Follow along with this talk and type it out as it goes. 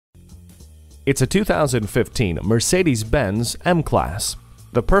It's a 2015 Mercedes-Benz M-Class.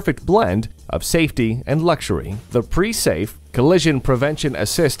 The perfect blend of safety and luxury. The pre-safe, collision prevention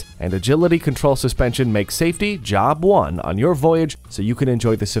assist, and agility control suspension make safety job one on your voyage so you can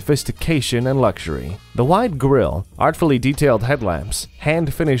enjoy the sophistication and luxury. The wide grille, artfully detailed headlamps,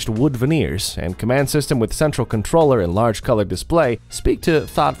 hand-finished wood veneers, and command system with central controller and large color display speak to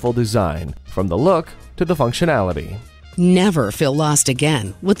thoughtful design, from the look to the functionality. Never feel lost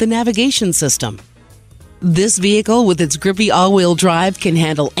again with the navigation system. This vehicle with its grippy all-wheel drive can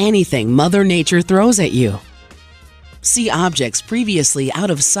handle anything Mother Nature throws at you. See objects previously out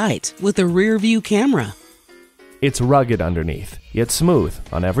of sight with a rear-view camera. It's rugged underneath, yet smooth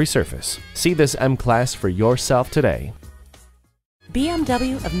on every surface. See this M-Class for yourself today.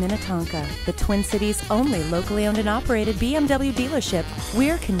 BMW of Minnetonka, the Twin Cities' only locally owned and operated BMW dealership.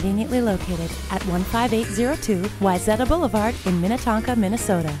 We're conveniently located at 15802 Wayzata Boulevard in Minnetonka,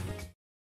 Minnesota.